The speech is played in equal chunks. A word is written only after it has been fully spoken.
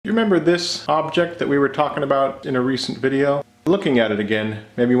You remember this object that we were talking about in a recent video? Looking at it again,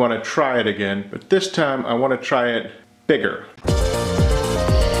 maybe want to try it again, but this time I want to try it bigger.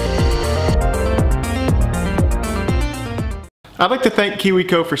 I'd like to thank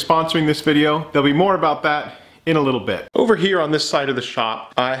KiwiCo for sponsoring this video. There'll be more about that in a little bit. Over here on this side of the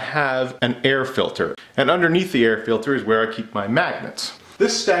shop, I have an air filter. And underneath the air filter is where I keep my magnets.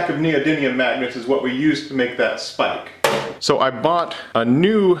 This stack of neodymium magnets is what we used to make that spike. So I bought a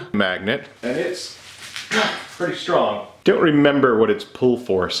new magnet, and it's pretty strong. Don't remember what its pull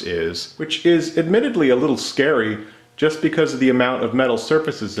force is, which is admittedly a little scary just because of the amount of metal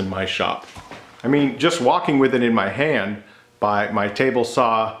surfaces in my shop. I mean, just walking with it in my hand by my table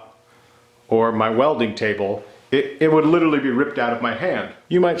saw or my welding table, it would literally be ripped out of my hand.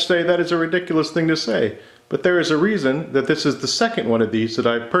 You might say that is a ridiculous thing to say, but there is a reason that this is the second one of these that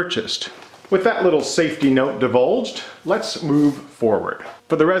I've purchased. With that little safety note divulged, let's move forward.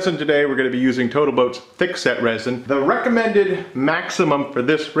 For the resin today, we're going to be using TotalBoat's thickset resin. The recommended maximum for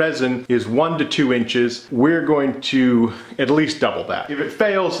this resin is 1 to 2 inches. We're going to at least double that. If it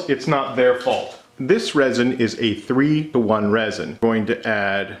fails, it's not their fault. This resin is a 3-to-1 resin. We're going to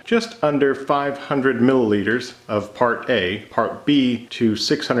add just under 500 milliliters of part A, part B to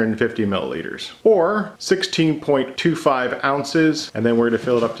 650 milliliters, or 16.25 ounces, and then we're going to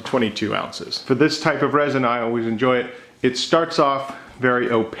fill it up to 22 ounces. For this type of resin, I always enjoy it. It starts off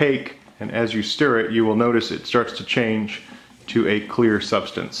very opaque, and as you stir it, you will notice it starts to change to a clear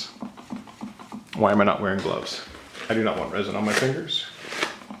substance. Why am I not wearing gloves? I do not want resin on my fingers.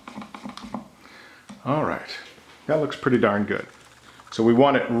 All right, that looks pretty darn good. So we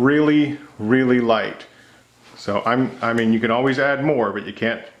want it really, really light. So I mean, you can always add more, but you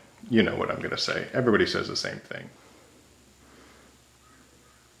can't, you know what I'm gonna say. Everybody says the same thing.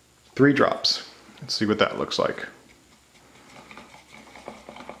 3 drops. Let's see what that looks like.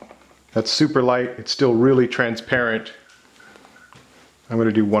 That's super light. It's still really transparent. I'm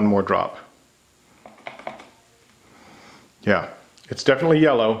gonna do 1 more drop. Yeah, it's definitely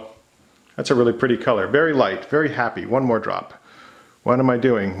yellow. That's a really pretty color. Very light, very happy. 1 more drop. What am I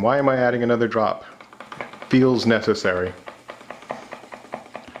doing? Why am I adding another drop? Feels necessary.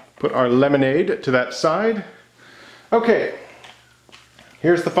 Put our lemonade to that side. Okay,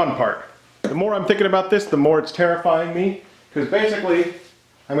 here's the fun part. The more I'm thinking about this, the more it's terrifying me. Because basically,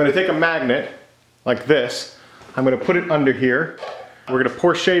 I'm going to take a magnet like this. I'm going to put it under here. We're going to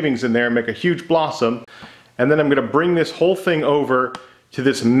pour shavings in there and make a huge blossom. And then I'm going to bring this whole thing over to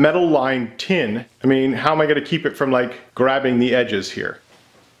this metal lined tin. I mean, how am I going to keep it from like grabbing the edges here?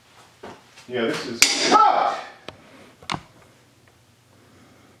 Yeah, this is... Ah!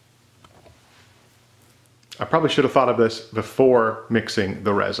 I probably should have thought of this before mixing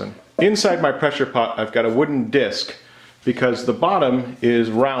the resin. Inside my pressure pot, I've got a wooden disc because the bottom is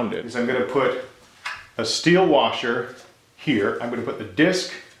rounded. So I'm going to put a steel washer here. I'm going to put the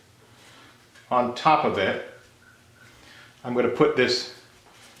disc on top of it. I'm going to put this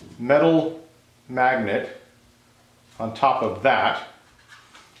metal magnet on top of that,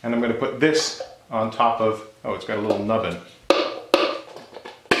 and I'm going to put this on top of, oh, it's got a little nubbin.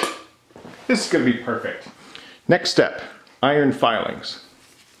 This is going to be perfect. Next step, iron filings.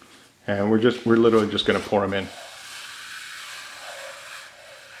 And we're literally just going to pour them in.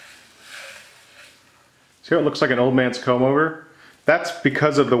 See how it looks like an old man's comb over? That's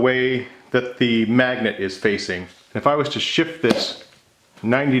because of the way that the magnet is facing. If I was to shift this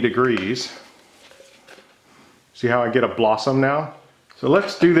 90 degrees, see how I get a blossom now? So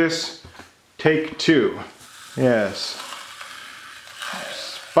let's do this take 2. Yes.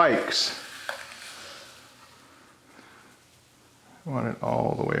 Spikes. I want it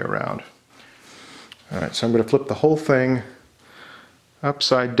all the way around. Alright, so I'm going to flip the whole thing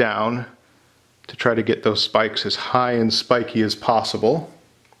upside down to try to get those spikes as high and spiky as possible.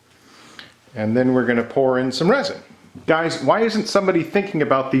 And then we're going to pour in some resin. Guys, why isn't somebody thinking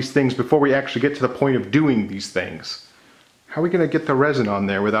about these things before we actually get to the point of doing these things? How are we going to get the resin on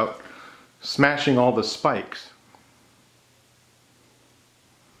there without smashing all the spikes?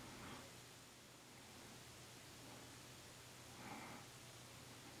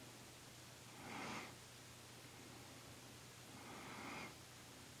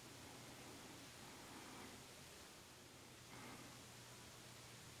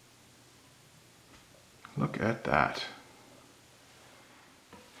 Look at that.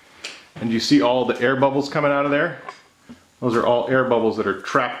 And you see all the air bubbles coming out of there? Those are all air bubbles that are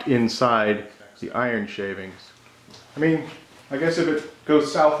trapped inside the iron shavings. I mean, I guess if it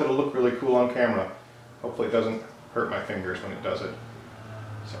goes south, it'll look really cool on camera. Hopefully it doesn't hurt my fingers when it does it.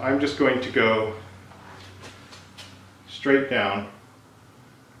 So I'm just going to go straight down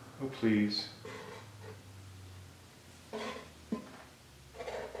Oh, please.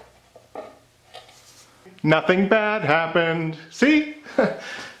 Nothing bad happened. See? I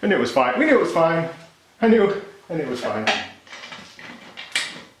knew it was fine. We knew it was fine. I knew it was fine.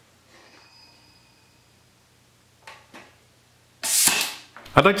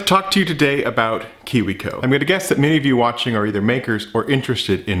 I'd like to talk to you today about KiwiCo. I'm going to guess that many of you watching are either makers or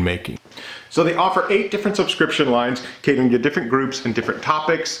interested in making. So they offer 8 different subscription lines catering to different groups and different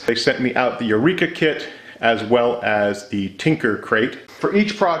topics. They sent me out the Eureka Kit as well as the Tinker Crate. For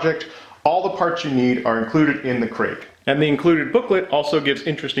each project, all the parts you need are included in the crate. And the included booklet also gives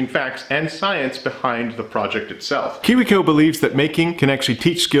interesting facts and science behind the project itself. KiwiCo believes that making can actually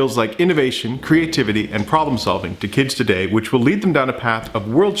teach skills like innovation, creativity, and problem solving to kids today, which will lead them down a path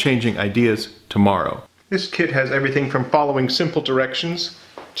of world-changing ideas tomorrow. This kit has everything from following simple directions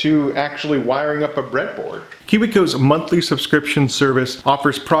to actually wiring up a breadboard. KiwiCo's monthly subscription service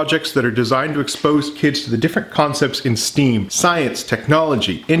offers projects that are designed to expose kids to the different concepts in STEAM, science,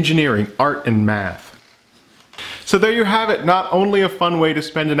 technology, engineering, art, and math. So there you have it, not only a fun way to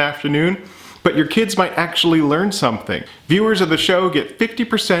spend an afternoon, but your kids might actually learn something. Viewers of the show get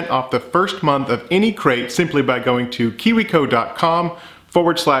 50% off the first month of any crate simply by going to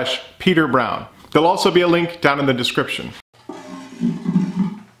kiwico.com/Peter Brown. There'll also be a link down in the description.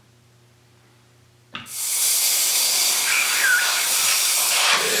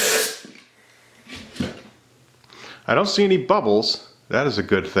 I don't see any bubbles. That is a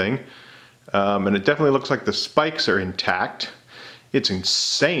good thing. And it definitely looks like the spikes are intact. It's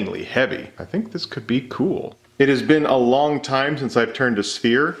insanely heavy. I think this could be cool. It has been a long time since I've turned a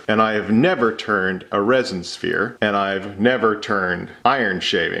sphere, and I have never turned a resin sphere, and I've never turned iron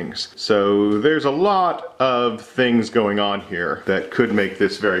shavings. So there's a lot of things going on here that could make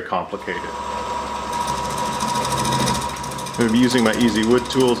this very complicated. I'm going to be using my Easy Wood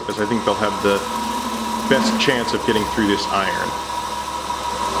tools as I think they'll have the best chance of getting through this iron.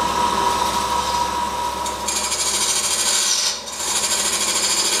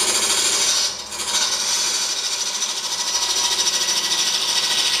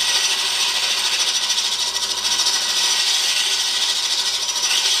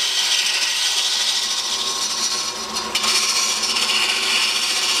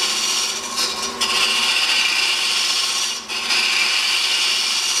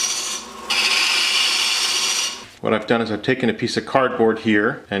 What I've done is I've taken a piece of cardboard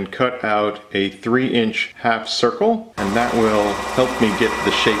here and cut out a 3-inch half circle, and that will help me get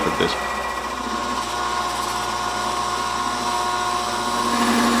the shape of this.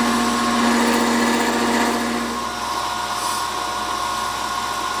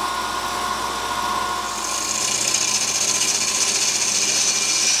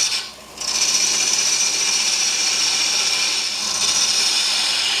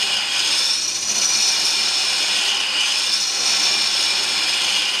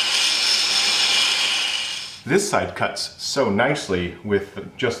 This side cuts so nicely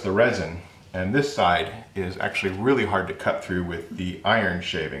with just the resin, and this side is actually really hard to cut through with the iron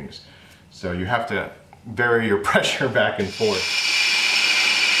shavings. So you have to vary your pressure back and forth.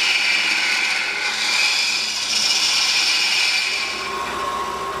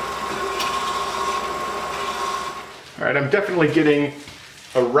 All right, I'm definitely getting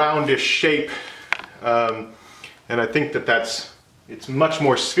a roundish shape, and I think that it's much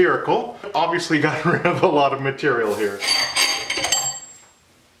more spherical. Obviously got rid of a lot of material here.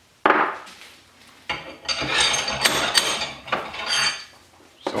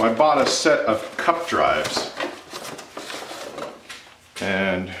 So I bought a set of cup drives,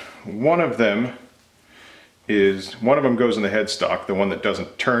 and one of them goes in the headstock, the one that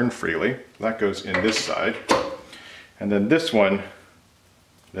doesn't turn freely. That goes in this side. And then this one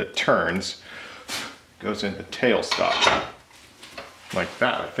that turns goes in the tailstock. Like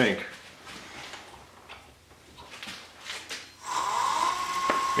that, I think.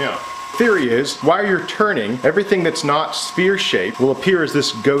 Yeah. Theory is, while you're turning, everything that's not sphere shaped will appear as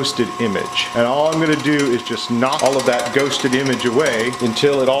this ghosted image. And all I'm going to do is just knock all of that ghosted image away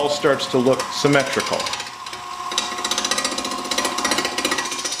until it all starts to look symmetrical.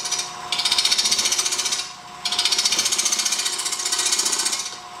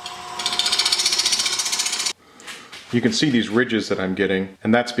 You can see these ridges that I'm getting,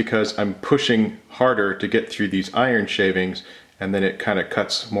 and that's because I'm pushing harder to get through these iron shavings, and then it kind of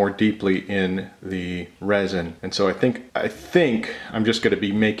cuts more deeply in the resin. And so I think I'm just going to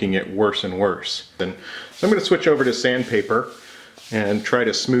be making it worse and worse. So I'm going to switch over to sandpaper and try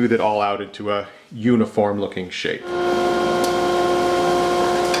to smooth it all out into a uniform looking shape.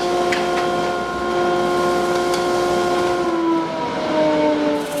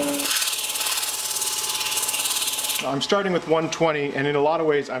 I'm starting with 120, and in a lot of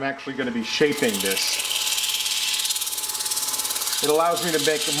ways I'm actually going to be shaping this. It allows me to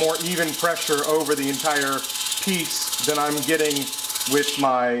make a more even pressure over the entire piece than I'm getting with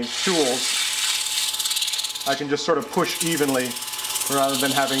my tools. I can just sort of push evenly rather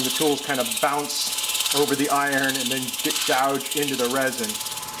than having the tools kind of bounce over the iron and then get gouged into the resin.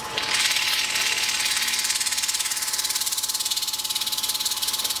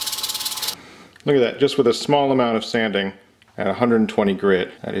 Look at that, just with a small amount of sanding at 120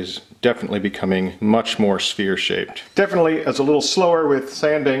 grit, that is definitely becoming much more sphere shaped. Definitely it's a little slower with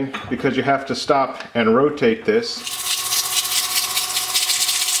sanding because you have to stop and rotate this.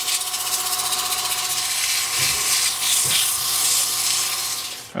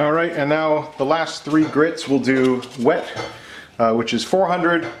 All right, and now the last 3 grits we'll do wet, which is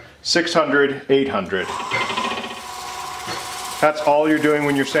 400, 600, 800. That's all you're doing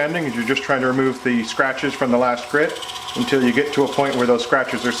when you're sanding, is you're just trying to remove the scratches from the last grit until you get to a point where those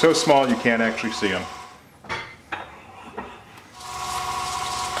scratches are so small you can't actually see them.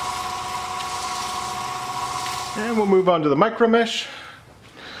 And we'll move on to the micro mesh.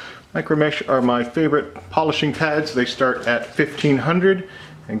 Micro mesh are my favorite polishing pads. They start at 1500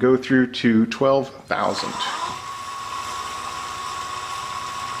 and go through to 12,000.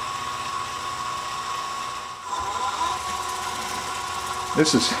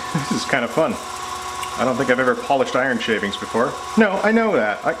 This is kind of fun. I don't think I've ever polished iron shavings before. No, I know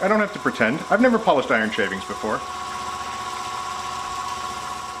that. I don't have to pretend. I've never polished iron shavings before.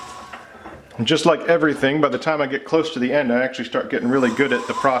 And just like everything, by the time I get close to the end, I actually start getting really good at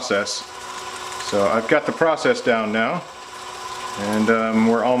the process. So I've got the process down now, and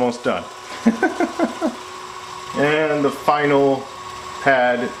we're almost done. And the final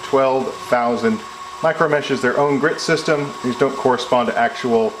pad, 12,000. Micro mesh is their own grit system. These don't correspond to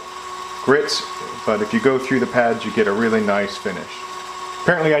actual grits, but if you go through the pads, you get a really nice finish.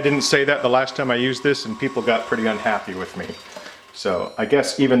 Apparently I didn't say that the last time I used this, and people got pretty unhappy with me. So I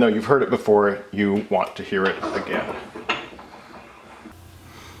guess even though you've heard it before, you want to hear it again.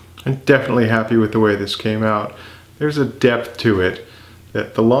 I'm definitely happy with the way this came out. There's a depth to it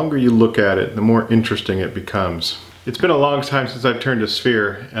that the longer you look at it, the more interesting it becomes. It's been a long time since I've turned a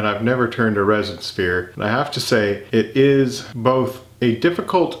sphere, and I've never turned a resin sphere. And I have to say, it is both a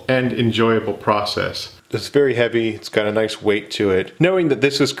difficult and enjoyable process. It's very heavy, it's got a nice weight to it. Knowing that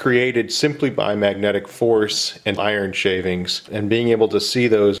this is created simply by magnetic force and iron shavings, and being able to see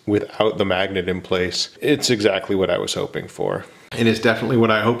those without the magnet in place, it's exactly what I was hoping for. It is definitely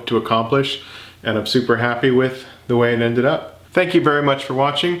what I hoped to accomplish, and I'm super happy with the way it ended up. Thank you very much for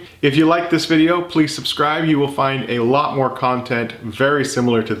watching. If you like this video, please subscribe. You will find a lot more content very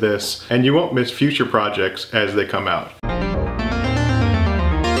similar to this, and you won't miss future projects as they come out.